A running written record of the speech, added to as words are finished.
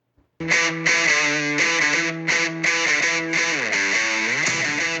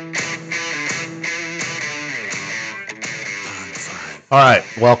All right,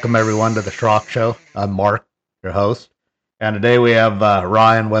 welcome everyone to the Schrock Show. I'm Mark, your host, and today we have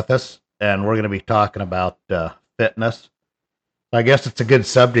Ryan with us, and we're going to be talking about fitness. I guess it's a good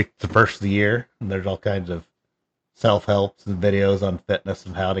subject the first of the year, and there's all kinds of self-helps and videos on fitness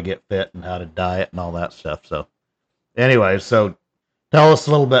and how to get fit and how to diet and all that stuff. So, anyways, so tell us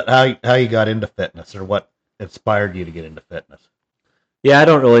a little bit how you got into fitness or what inspired you to get into fitness. Yeah, I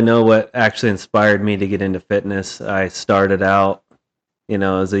don't really know what actually inspired me to get into fitness. I started out,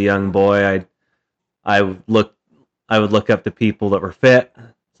 as a young boy. I looked I would look up to people that were fit.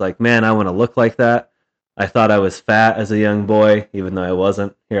 It's like, man, I want to look like that. I thought I was fat as a young boy, even though I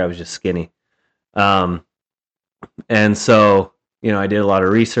wasn't. Here, I was just skinny. Um, and so, I did a lot of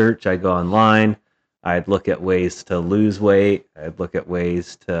research. I'd go online. I'd look at ways to lose weight. I'd look at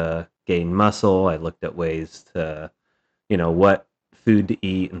ways to gain muscle. I looked at ways to what food to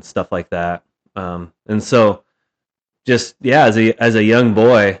eat and stuff like that. And so just yeah, as a young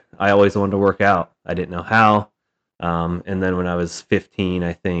boy, I always wanted to work out. I didn't know how. And then when I was 15,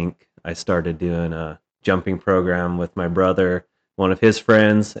 I think I started doing a jumping program with my brother, one of his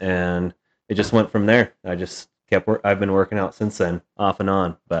friends, and it just went from there. I just I've been working out since then, off and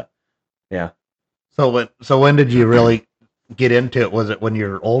on. But yeah. So when did you really get into it? Was it when you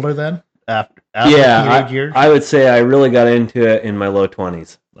were older then? After the Yeah, teenage years? I would say I really got into it in my low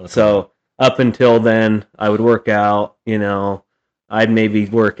 20s. Low 20s. So up until then, I would work out, I'd maybe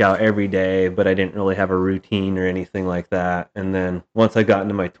work out every day, but I didn't really have a routine or anything like that. And then once I got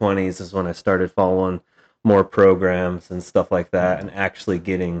into my 20s is when I started following more programs and stuff like that and actually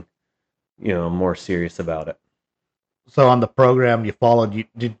getting, more serious about it. So on the program you followed, you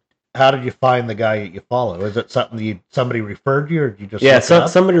did. How did you find the guy that you follow? Is it something somebody referred you, or did you just Yeah, look it so up?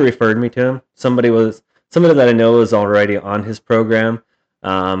 somebody referred me to him. Somebody that I know was already on his program,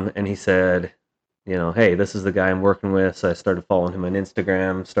 and he said, hey, this is the guy I'm working with. So I started following him on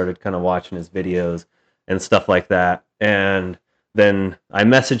Instagram, started kind of watching his videos and stuff like that, and then I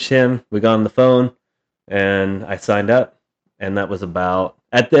messaged him. We got on the phone, and I signed up, and that was about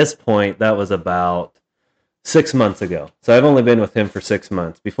at this point that was about 6 months ago. So I've only been with him for 6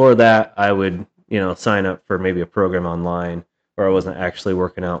 months. Before that, I would, sign up for maybe a program online where I wasn't actually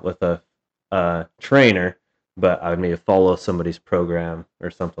working out with a trainer, but I would maybe follow somebody's program or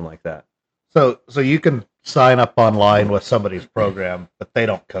something like that. So you can sign up online with somebody's program, but they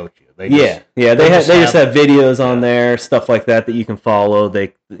don't coach you. They Yeah, just yeah, they just they just have have videos on yeah. there, stuff like that that you can follow.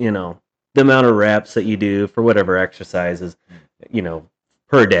 The amount of reps that you do for whatever exercises, you know,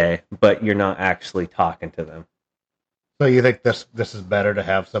 per day, but you're not actually talking to them. So you think this is better to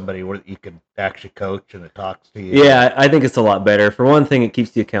have somebody where you can actually coach and it talks to you and Yeah, I think it's a lot better. For one thing, it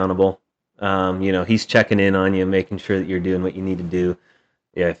keeps you accountable. He's checking in on you, making sure that you're doing what you need to do.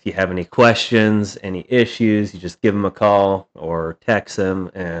 Yeah, if you have any questions, any issues, you just give him a call or text him,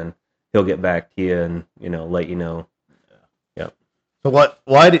 and he'll get back to you and let you know. Yep. so what?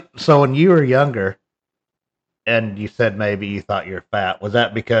 Why did so when you were younger and you said maybe you thought you were fat? Was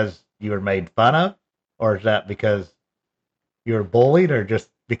that because you were made fun of, or is that because you were bullied, or just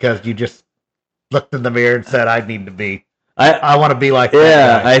because you just looked in the mirror and said, "I need to be, I I want to be like that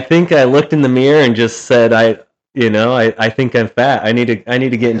Yeah, guy"? I think I looked in the mirror and just said, I think I'm fat. I need to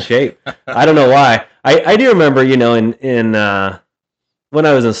get in shape. I don't know why. I do remember, in when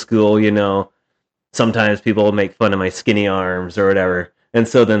I was in school, sometimes people would make fun of my skinny arms or whatever. And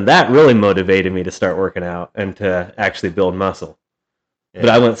so then that really motivated me to start working out and to actually build muscle. But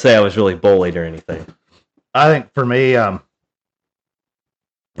I Yeah, wouldn't say I was really bullied or anything. I think for me, well,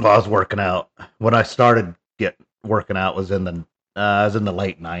 I was working out when I started get working out was in the I was in the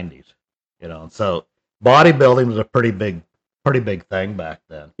late '90s, and so bodybuilding was a pretty big thing back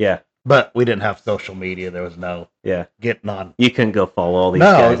then. Yeah, But we didn't have social media. There was no yeah. getting on. You couldn't go follow all these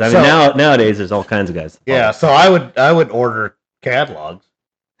No, guys. I mean, so nowadays there's all kinds of guys to yeah, follow. so I would order catalogs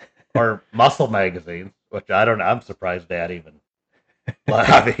or muscle magazines, which I don't. I'm surprised Dad even. Well,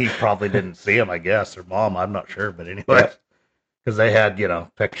 I mean, he probably didn't see them, I guess, or Mom. I'm not sure, but anyway, Yep, because they had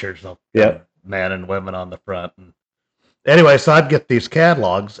pictures of yep. men and women on the front. And anyway, so I'd get these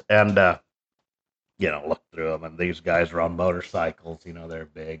catalogs and look through them, and these guys were on motorcycles. They're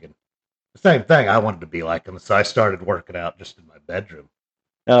big and the same thing. I wanted to be like them, so I started working out just in my bedroom.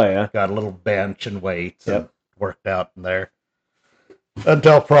 Oh yeah, Got a little bench and weights and yep. worked out in there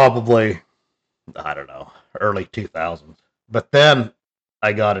until probably I don't know early 2000s. But then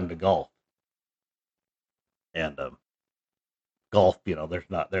I got into golf, and golf,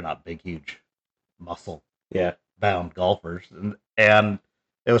 they're not big, huge muscle Yeah. bound golfers, and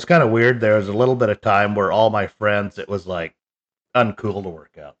it was kind of weird. There was a little bit of time where all my friends, it was like uncool to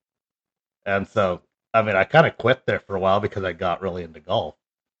work out, and so I mean, I kind of quit there for a while because I got really into golf,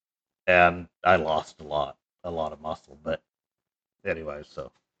 and I lost a lot of muscle. But anyway,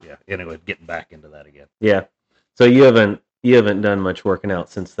 so yeah. Anyway, getting back into that again. Yeah. So you haven't done much working out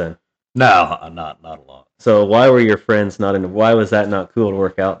since then. No, not a lot. So why were your friends not in? Why was that not cool to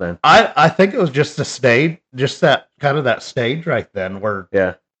work out then? I think it was just the stage, just that kind of that stage right then where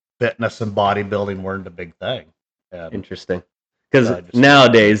Yeah, fitness and bodybuilding weren't a big thing. And interesting. so Because I just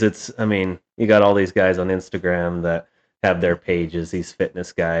nowadays it's, I mean, you got all these guys on Instagram that have their pages, these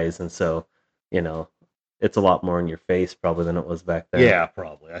fitness guys, and so you know, it's a lot more in your face probably than it was back then. yeah,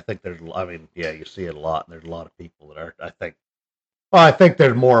 probably. I think there's, I mean, yeah, you see it a lot, and there's a lot of people that are. I think, well, I think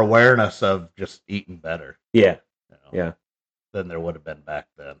there's more awareness of just eating better, Yeah, you know, yeah. than there would have been back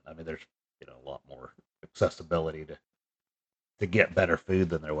then. I mean, there's a lot more accessibility to get better food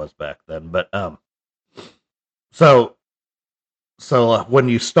than there was back then. But so when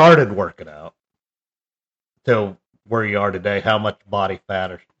you started working out to where you are today, how much body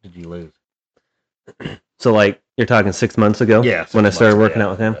fat did you lose? So like you're talking 6 months ago Yeah, when I 6 months. started working Yeah,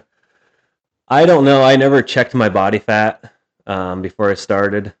 out with him. I don't know. I never checked my body fat before I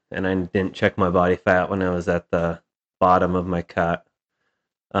started, and I didn't check my body fat when I was at the bottom of my cut.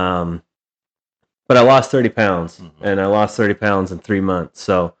 Um, but I lost 30 pounds, and I lost 30 pounds in 3 months.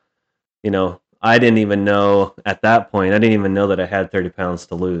 So, I didn't even know at that point, I didn't even know that I had 30 pounds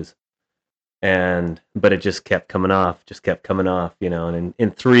to lose. But it just kept coming off, and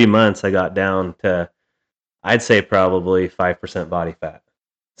in 3 months, I got down to, I'd say probably 5% body fat.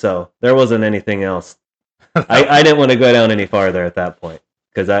 So there wasn't anything else. I didn't want to go down any farther at that point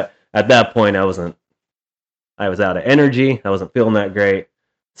because at that point I was out of energy. I wasn't feeling that great.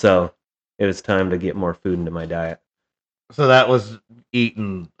 So it was time to get more food into my diet. So that was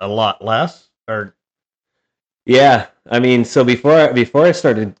eating a lot less, or Yeah, I mean, so before I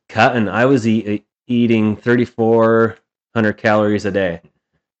started cutting, I was eating 3,400 calories a day,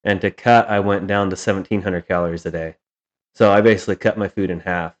 and to cut, I went down to 1,700 calories a day. So I basically cut my food in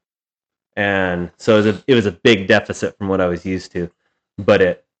half, and so it was a big deficit from what I was used to, but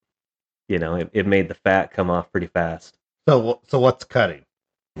it made the fat come off pretty fast. so what's cutting?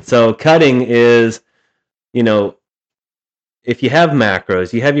 So cutting is, you know, if you have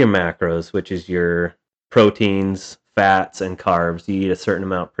macros, you have your macros, which is your proteins, fats, and carbs. You eat a certain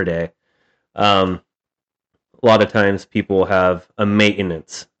amount per day. Um, a lot of times people have their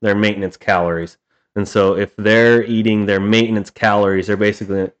maintenance calories. And so if they're eating their maintenance calories, they're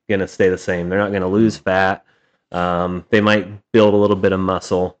basically going to stay the same. They're not going to lose fat. They might build a little bit of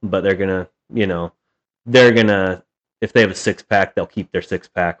muscle, but they're going to, if they have a six pack, they'll keep their six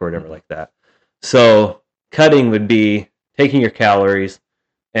pack or whatever like that. So cutting would be taking your calories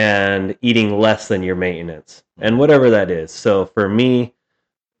and eating less than your maintenance and whatever that is. So for me,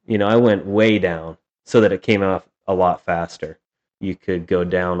 I went way down so that it came off a lot faster. You could go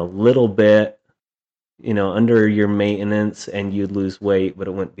down a little bit, under your maintenance and you'd lose weight, but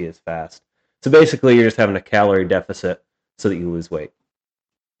it wouldn't be as fast. So basically, you're just having a calorie deficit so that you lose weight.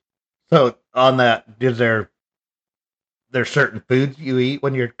 So on that, is there's certain foods you eat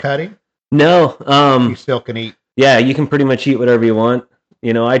when you're cutting? No, You still can eat. yeah, you can pretty much eat whatever you want.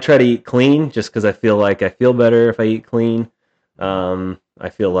 I try to eat clean just because I feel like I feel better if I eat clean. I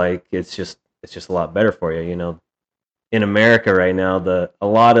feel like it's just a lot better for you. In America right now, a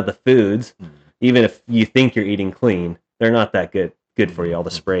lot of the foods, even if you think you're eating clean, they're not that good for you. All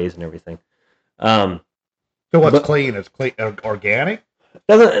the sprays and everything. So what's But clean? Is clean organic?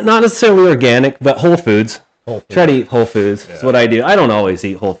 not necessarily organic, but whole foods. Whole food. Try to eat whole foods. Yeah. That's what I do. I don't always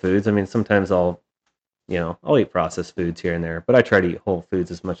eat whole foods. I mean, sometimes I'll eat processed foods here and there, but I try to eat whole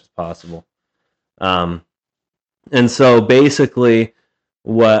foods as much as possible. And so basically,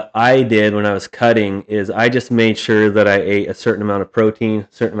 what I did when I was cutting is I just made sure that I ate a certain amount of protein,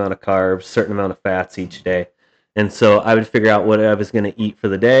 certain amount of carbs, certain amount of fats each day. And so I would figure out what I was going to eat for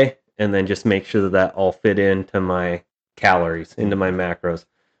the day and then just make sure that all fit into my calories, into my macros.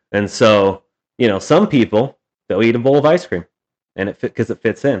 And so, some people, they'll eat a bowl of ice cream and because it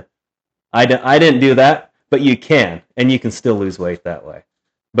fits in. I didn't do that, but you can, and you can still lose weight that way.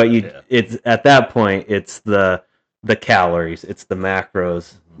 But it's at that point, it's the calories, it's the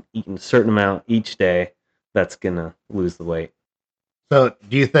macros, eating a certain amount each day that's gonna lose the weight. So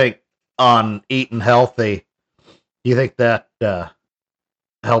do you think on eating healthy, do you think that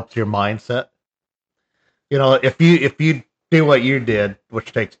helps your mindset? If you do what you did,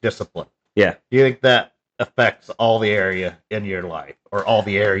 which takes discipline, Yeah. do you think that affects all the area in your life or all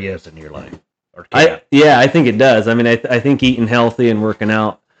the areas in your life? Or I think it does. I mean, I think eating healthy and working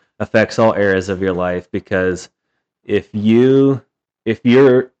out affects all areas of your life because if you're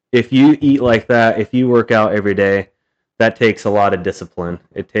if you eat like that, if you work out every day, that takes a lot of discipline.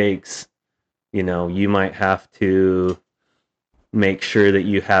 It takes, you might have to make sure that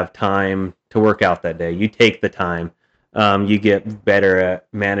you have time to work out that day. You take the time. You get better at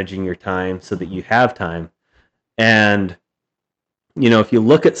managing your time so that you have time. And, if you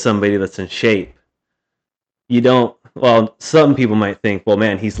look at somebody that's in shape, you don't, well, some people might think, well,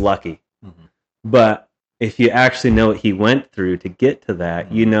 man, he's lucky. Mm-hmm. But if you actually know what he went through to get to that,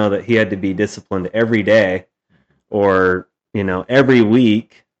 mm-hmm. you know that he had to be disciplined every day or, every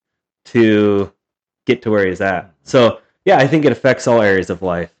week to get to where he's at. So, yeah, I think it affects all areas of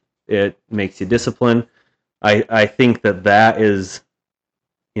life. It makes you disciplined. I think that is,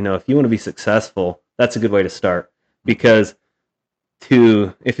 if you want to be successful, that's a good way to start. Because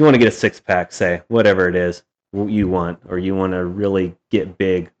if you want to get a six-pack, say, whatever it is you want, or you want to really get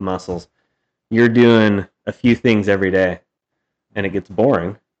big muscles, you're doing a few things every day, and it gets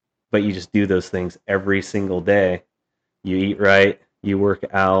boring, but you just do those things every single day. You eat right, you work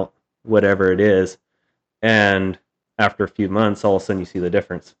out, whatever it is, and after a few months, all of a sudden you see the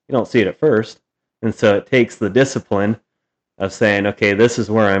difference. You don't see it at first, and so it takes the discipline of saying, okay, this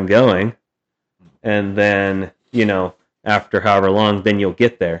is where I'm going, and then, after however long, then you'll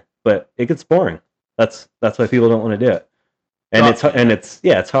get there. But it gets boring. That's why people don't want to do it. And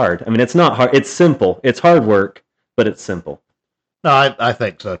it's hard. I mean, it's not hard. It's simple. It's hard work, but it's simple. No, I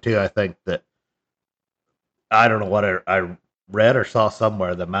think so too. I think that I don't know what I read or saw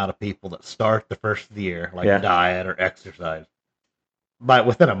somewhere the amount of people that start the first of the year, like diet or exercise, but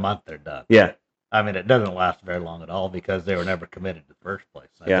within a month they're done. Yeah. I mean, it doesn't last very long at all because they were never committed in the first place.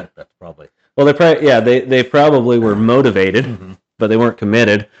 I think that's probably. Well, they probably were motivated, mm-hmm. but they weren't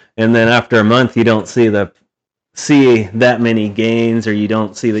committed. And then after a month, you don't see that many gains, or you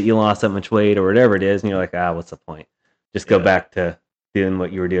don't see that you lost that much weight, or whatever it is, and you're like, what's the point? Just go back to doing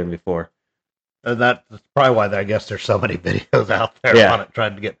what you were doing before. And that's probably why I guess there's so many videos out there on it,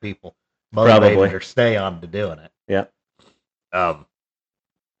 trying to get people motivated or stay on to doing it. Yeah.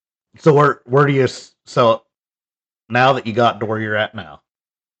 So where do you? So now that you got to where you're at now,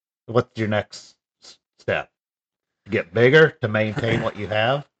 what's your next step? To get bigger, to maintain what you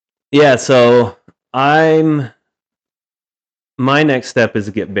have? Yeah. So my next step is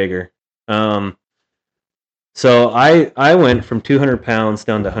to get bigger. So I went from 200 pounds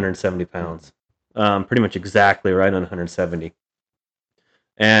down to 170 pounds. Pretty much exactly right on 170.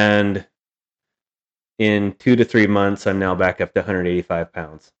 And in 2 to 3 months, I'm now back up to 185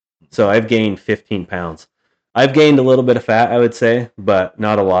 pounds. So I've gained 15 pounds. I've gained a little bit of fat, I would say, but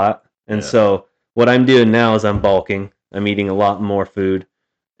not a lot. And so what I'm doing now is I'm bulking. I'm eating a lot more food.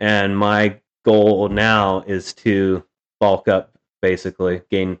 And my goal now is to bulk up, basically,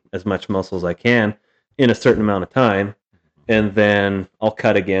 gain as much muscle as I can in a certain amount of time. And then I'll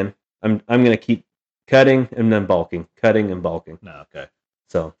cut again. I'm going to keep cutting and then bulking, cutting and bulking. No, okay.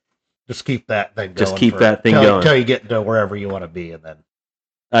 So just keep that thing going. Just keep that thing going until you get to wherever you want to be, and then.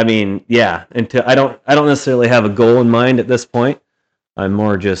 I mean, yeah. Until I don't necessarily have a goal in mind at this point. I'm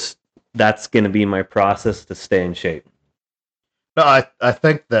more just that's going to be my process to stay in shape. No, I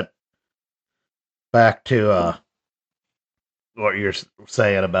think that back to what you're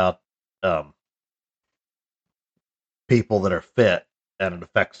saying about people that are fit and it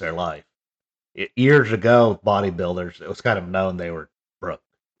affects their life. Years ago, bodybuilders, it was kind of known they were broke,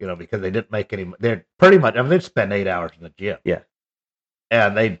 because they didn't make any. They're pretty much. I mean, they'd spend 8 hours in the gym. Yeah,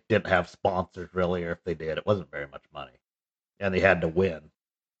 and they didn't have sponsors really, or if they did, it wasn't very much money, and they had to win,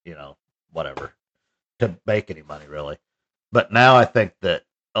 whatever, to make any money really. But now I think that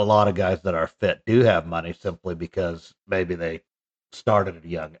a lot of guys that are fit do have money simply because maybe they started at a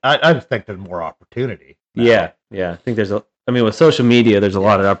young. I just think there's more opportunity now. Yeah. I think with social media, there's a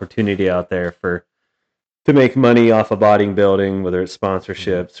lot of opportunity out there to make money off of bodybuilding, whether it's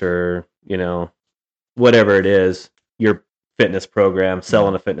sponsorships or, whatever it is, your fitness program,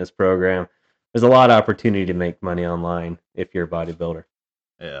 selling a fitness program. There's a lot of opportunity to make money online if you're a bodybuilder.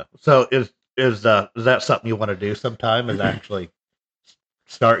 Yeah. So is that something you want to do sometime? Is actually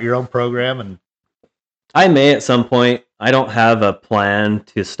start your own program? And I may at some point. I don't have a plan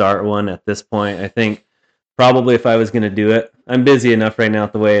to start one at this point. I think probably if I was going to do it, I'm busy enough right now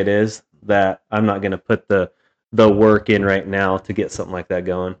the way it is that I'm not going to put the work in right now to get something like that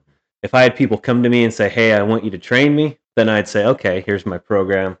going. If I had people come to me and say, "Hey, I want you to train me," then I'd say, "Okay, here's my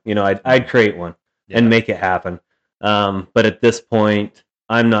program." I'd create one and make it happen. But at this point,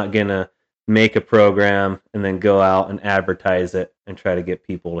 I'm not going to make a program and then go out and advertise it and try to get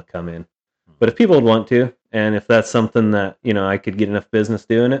people to come in. But if people would want to, and if that's something that, I could get enough business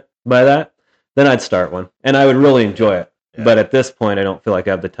doing it by that, then I'd start one. And I would really enjoy it. Yeah. But at this point, I don't feel like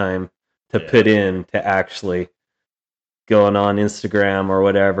I have the time to put in to actually going on Instagram or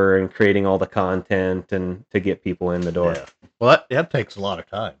whatever and creating all the content and to get people in the door. Yeah. Well, that takes a lot of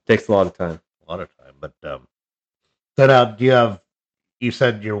time. Takes a lot of time. A lot of time. But so now, do you have? You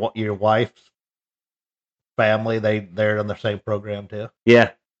said your wife's family, they're on the same program too?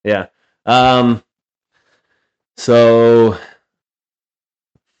 Yeah. So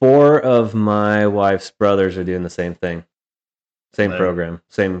 4 of my wife's brothers are doing the same thing. Same program.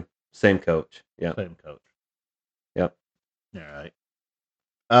 Same coach. Yeah. Same coach. Yep. All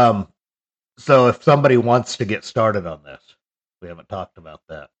right. So if somebody wants to get started on this, we haven't talked about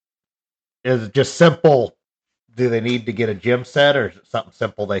that. Is it just simple? Do they need to get a gym set, or is it something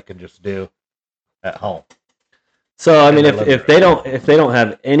simple they can just do at home? So I mean, if they don't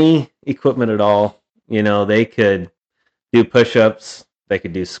have any equipment at all, they could do push-ups, they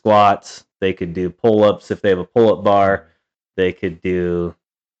could do squats, they could do pull-ups if they have a pull-up bar, they could do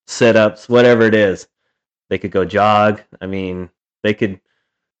sit-ups, whatever it is. They could go jog. I mean, they could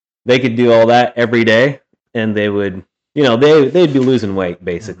do all that every day, and they would, they'd be losing weight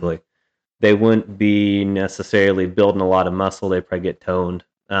basically. Mm-hmm. They wouldn't be necessarily building a lot of muscle. They'd probably get toned.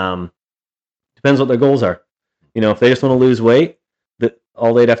 Depends what their goals are. If they just want to lose weight,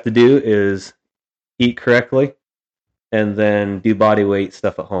 all they'd have to do is eat correctly and then do body weight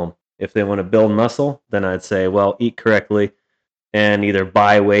stuff at home. If they want to build muscle, then I'd say, well, eat correctly and either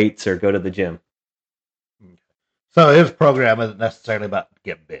buy weights or go to the gym. So his program isn't necessarily about to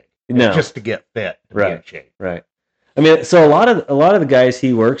get big. No. It's just to get fit, to be in shape. Right. I mean, so a lot of the guys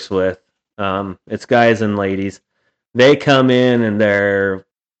he works with, it's guys and ladies, they come in and they're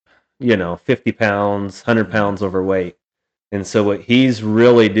 50 pounds, 100 pounds overweight. And so what he's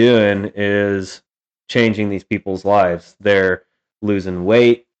really doing is changing these people's lives. They're losing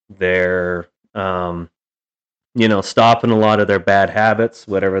weight. They're, stopping a lot of their bad habits,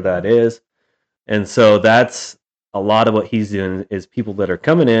 whatever that is. And so that's a lot of what he's doing is people that are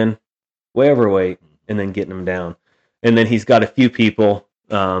coming in way overweight and then getting them down. And then he's got a few people,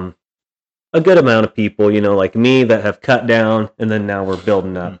 a good amount of people, like me that have cut down and then now we're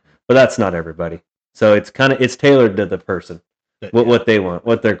building up. But that's not everybody. So it's tailored to the person, what they want,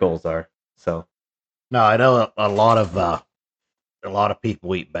 what their goals are. So, no, I know a lot of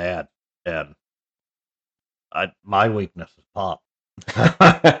people eat bad, and my weakness is pop.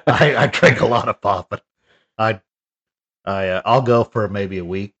 I drink a lot of pop, but I'll go for maybe a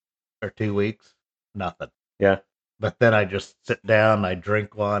week or 2 weeks, nothing. Yeah. But then I just sit down, I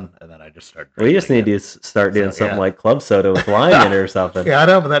drink one, and then I just start drinking. Well, you just need to start doing something like club soda with lime in it or something. Yeah, I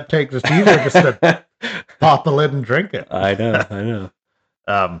know, but that takes us easier just to pop the lid and drink it. I know.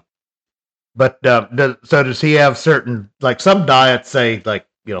 So does he have certain, like some diets say, like,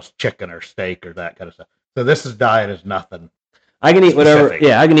 chicken or steak or that kind of stuff? So this diet is nothing. I can eat whatever.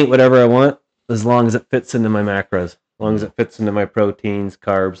 Yeah, I can eat whatever I want as long as it fits into my macros, as long as it fits into my proteins,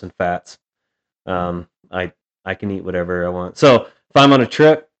 carbs, and fats. I can eat whatever I want. So if I'm on a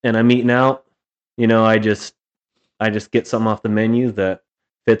trip and I'm eating out, I just get something off the menu that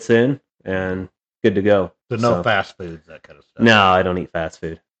fits in and good to go. So no fast foods, that kind of stuff. No, I don't eat fast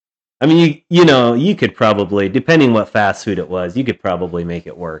food. I mean, you could probably, depending what fast food it was, you could probably make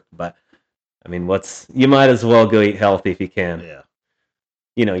it work. But I mean, you might as well go eat healthy if you can. Yeah.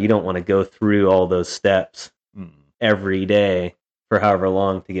 You don't want to go through all those steps every day for however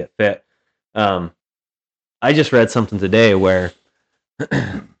long to get fit. I just read something today where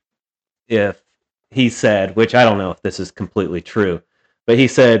if he said, which I don't know if this is completely true, but he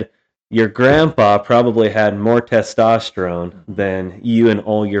said your grandpa probably had more testosterone than you and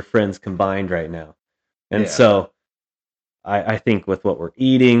all your friends combined right now. And so I think with what we're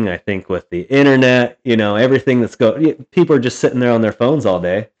eating, I think with the internet, everything that's people are just sitting there on their phones all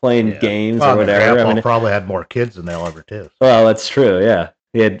day playing games or whatever. Grandpa probably had more kids than they'll ever do. Well, that's true. Yeah.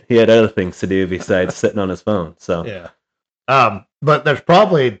 He had other things to do besides sitting on his phone. So but there's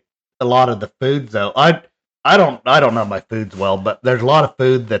probably a lot of the foods though. I don't know my foods well, but there's a lot of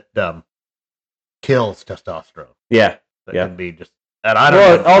food that kills testosterone. Yeah, that can be just. And I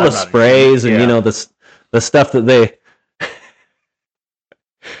don't know, all the sprays and the stuff that they.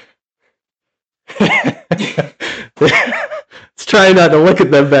 It's trying not to look at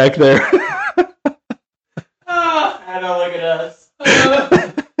them back there. I don't look at us.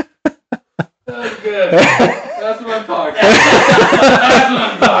 That's good. That's what I'm talking about. That's what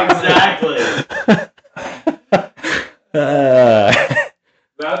I'm talking about. Exactly.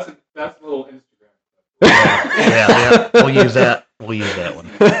 That's a little Instagram. Yeah. We'll use that. We'll use that one.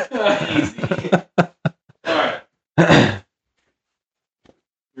 Easy. All right.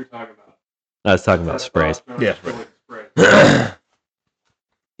 You're talking about. I was talking about sprays. Yeah, sprays.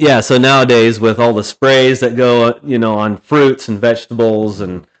 Yeah, so nowadays with all the sprays that go, on fruits and vegetables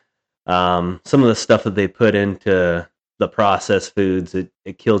and some of the stuff that they put into the processed foods, it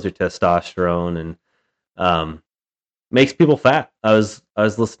kills your testosterone and um, makes people fat. I was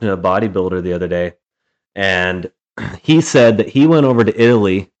listening to a bodybuilder the other day, and he said that he went over to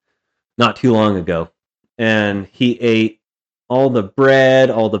Italy not too long ago, and he ate all the bread,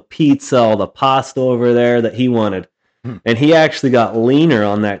 all the pizza, all the pasta over there that he wanted, and he actually got leaner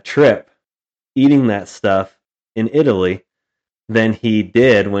on that trip eating that stuff in Italy than he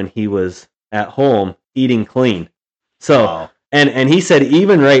did when he was at home eating clean. So, Wow. and he said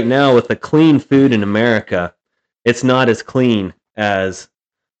even right now with the clean food in America, it's not as clean as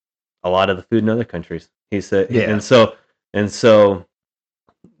a lot of the food in other countries. He said, Yeah. and so,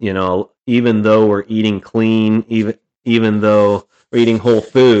 even though we're eating clean, even though we're eating whole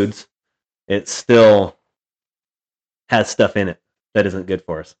foods, it still has stuff in it that isn't good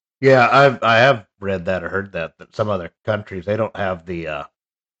for us. Yeah, I have read that or heard that some other countries they don't have the I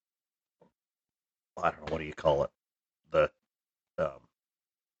don't know what do you call it, the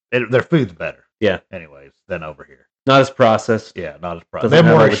their food's better. Yeah. Anyways, than over here. Not as processed. Yeah, not as Doesn't they have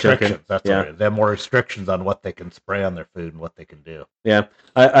have more all the sugar. restrictions. That's Yeah. what it is. They have more restrictions on what they can spray on their food and what they can do. Yeah,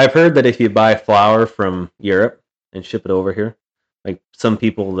 I've heard that if you buy flour from Europe and ship it over here, like some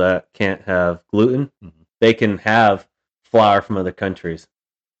people that can't have gluten, they can have flour from other countries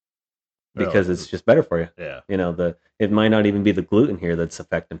because it's just better for you. Yeah. It might not even be the gluten here that's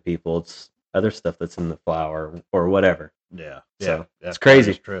affecting people. It's other stuff that's in the flour or whatever. Yeah. So, Yeah. it's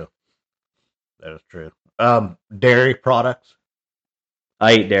crazy. That is true. That is true. Dairy products.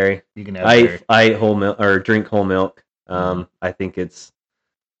 I eat dairy. You can have dairy. I eat whole milk or drink whole milk. I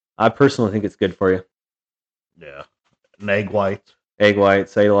personally think it's good for you. Yeah. And egg whites. Egg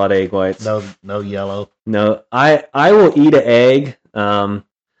whites. I eat a lot of egg whites. No yellow. No, I will eat an egg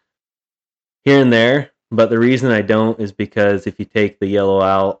here and there, but the reason I don't is because if you take the yellow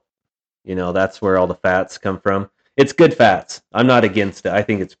out, that's where all the fats come from. It's good fats. I'm not against it. I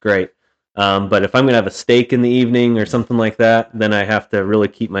think it's great. But if I'm going to have a steak in the evening or something like that, then I have to really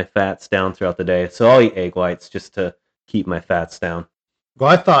keep my fats down throughout the day. So I'll eat egg whites just to keep my fats down. Well,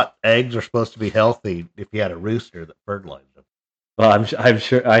 I thought eggs are supposed to be healthy if you had a rooster that fertilized them. Well, I'm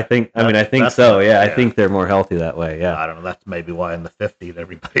sure. I think That's so. not- Yeah, I yeah. think they're more healthy that way. Yeah, I don't know. That's maybe why in the 50s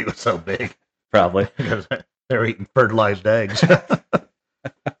everybody was so big probably. because they're eating fertilized eggs.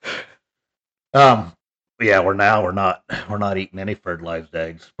 Yeah, we're not eating any fertilized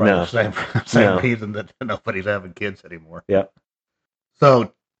eggs. Probably No. the same No. reason that nobody's having kids anymore. Yep.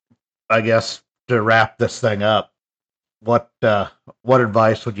 So, I guess to wrap this thing up, what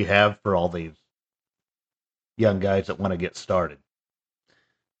advice would you have for all these young guys that want to get started?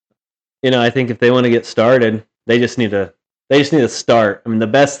 I think if they want to get started, they just need to start. I mean, the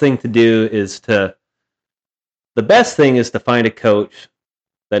best thing is to find a coach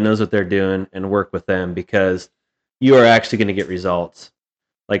that knows what they're doing and work with them, because you are actually going to get results.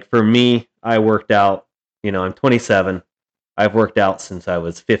 Like for me, I worked out, I'm 27. I've worked out since I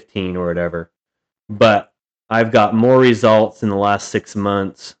was 15 or whatever, but I've got more results in the last 6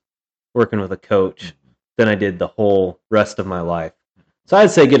 months working with a coach than I did the whole rest of my life. So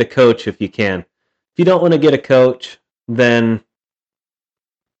I'd say get a coach if you can. If you don't want to get a coach, then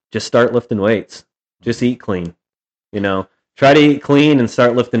just start lifting weights. Just eat clean. Try to eat clean and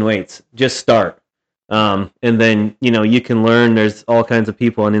start lifting weights. Just start. And then, you can learn. There's all kinds of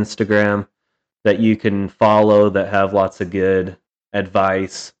people on Instagram that you can follow that have lots of good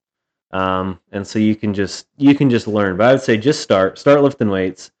advice. And so you can just learn. But I would say just start lifting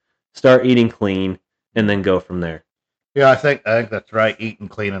weights, start eating clean, and then go from there. Yeah, I think that's right. Eating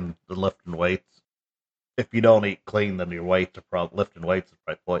clean and lifting weights. If you don't eat clean, then your lifting weights is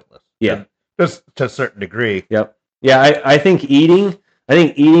probably pointless. Yeah, just to a certain degree. Yep. Yeah, I think eating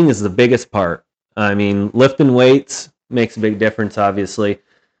is the biggest part. I mean, lifting weights makes a big difference, obviously,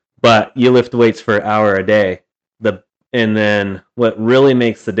 but you lift weights for an hour a day. And then what really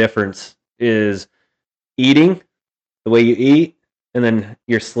makes the difference is eating, the way you eat, and then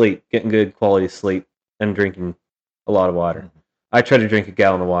your sleep, getting good quality sleep, and drinking a lot of water. Mhm. I try to drink a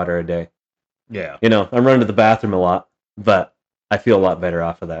gallon of water a day. Yeah. I'm running to the bathroom a lot, but I feel a lot better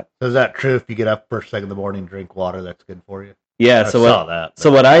off of that. Is that true? If you get up first thing in the morning, drink water, that's good for you. Yeah. I saw that.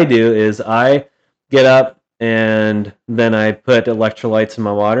 So what I do is I get up and then I put electrolytes in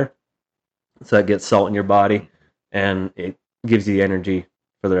my water, so that gets salt in your body, and it gives you energy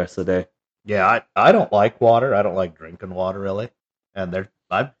for the rest of the day. Yeah, I don't like water. I don't like drinking water really. And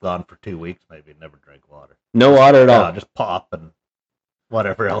I've gone for 2 weeks maybe and never drank water. No water at all. Just pop and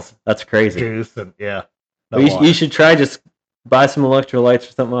whatever else. That's crazy. Juice and yeah. No Well, you water. should try just buy some electrolytes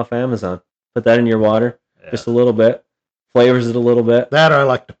or something off Amazon. Put that in your water, Yeah. just a little bit. Flavors it a little bit. That I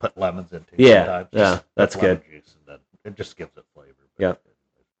like to put lemons into. Yeah, sometimes. yeah, Just that's lemon good. Juice, and then it just gives it flavor. Yeah.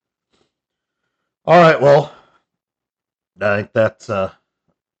 All right. Well, I think that's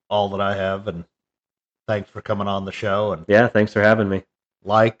all that I have, and thanks for coming on the show. And Yeah, thanks for having me.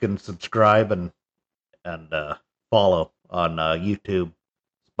 like and subscribe and follow on YouTube,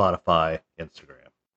 Spotify, Instagram.